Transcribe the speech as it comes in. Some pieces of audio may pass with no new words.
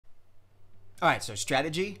All right, so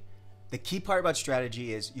strategy. The key part about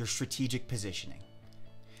strategy is your strategic positioning.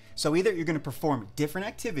 So either you're going to perform different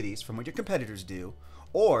activities from what your competitors do,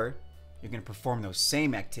 or you're going to perform those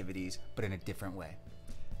same activities but in a different way.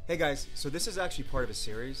 Hey guys, so this is actually part of a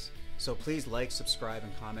series, so please like, subscribe,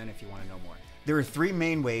 and comment if you want to know more. There are three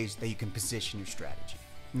main ways that you can position your strategy.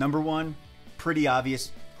 Number one, pretty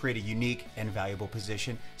obvious, create a unique and valuable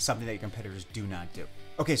position, something that your competitors do not do.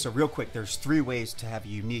 Okay, so real quick, there's three ways to have a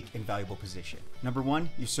unique and valuable position. Number one,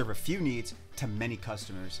 you serve a few needs to many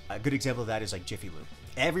customers. A good example of that is like Jiffy Lube.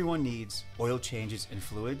 Everyone needs oil changes and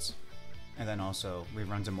fluids, and then also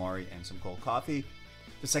reruns of Maury and some cold coffee.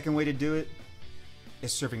 The second way to do it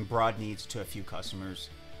is serving broad needs to a few customers.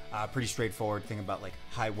 Pretty straightforward. Think about like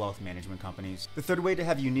high wealth management companies. The third way to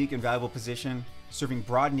have a unique and valuable position, serving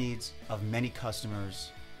broad needs of many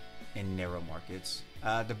customers in narrow markets.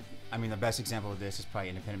 The best example of this is probably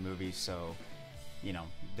independent movies. So,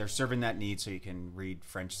 they're serving that need so you can read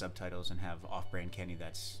French subtitles and have off-brand candy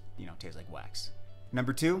that's, tastes like wax.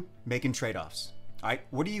 Number two, making trade-offs. All right,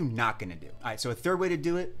 what are you not gonna do? All right, so a third way to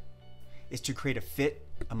do it is to create a fit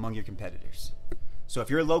among your competitors. So if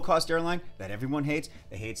you're a low-cost airline that everyone hates,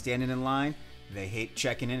 they hate standing in line, they hate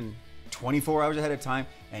checking in 24 hours ahead of time,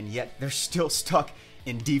 and yet they're still stuck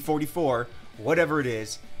in D44, whatever it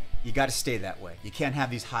is, you gotta stay that way. You can't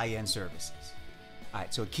have these high-end services. All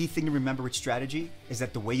right, so a key thing to remember with strategy is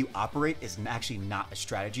that the way you operate is actually not a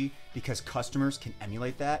strategy because customers can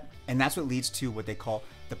emulate that. And that's what leads to what they call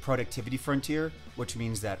the productivity frontier, which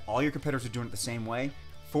means that all your competitors are doing it the same way.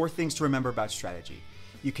 4 things to remember about strategy.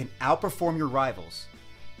 You can outperform your rivals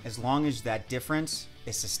as long as that difference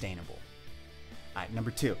is sustainable. All right,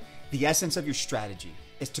 number 2, the essence of your strategy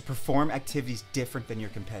is to perform activities different than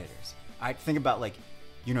your competitors. All right, think about like,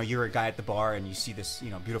 you're a guy at the bar and you see this,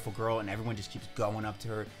 beautiful girl and everyone just keeps going up to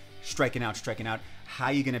her, striking out. How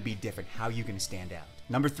are you gonna be different? How are you gonna stand out?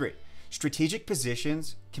 Number 3, strategic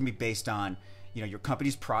positions can be based on, your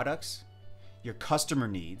company's products, your customer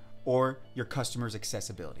need, or your customer's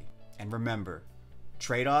accessibility. And remember,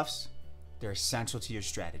 trade-offs, they're essential to your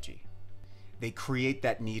strategy. They create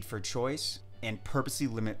that need for choice and purposely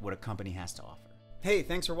limit what a company has to offer. Hey,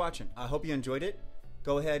 thanks for watching. I hope you enjoyed it.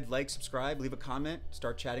 Go ahead, like, subscribe, leave a comment,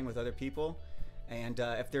 start chatting with other people. And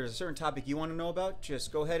if there's a certain topic you want to know about,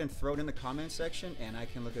 just go ahead and throw it in the comment section and I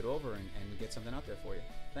can look it over and get something out there for you.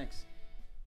 Thanks.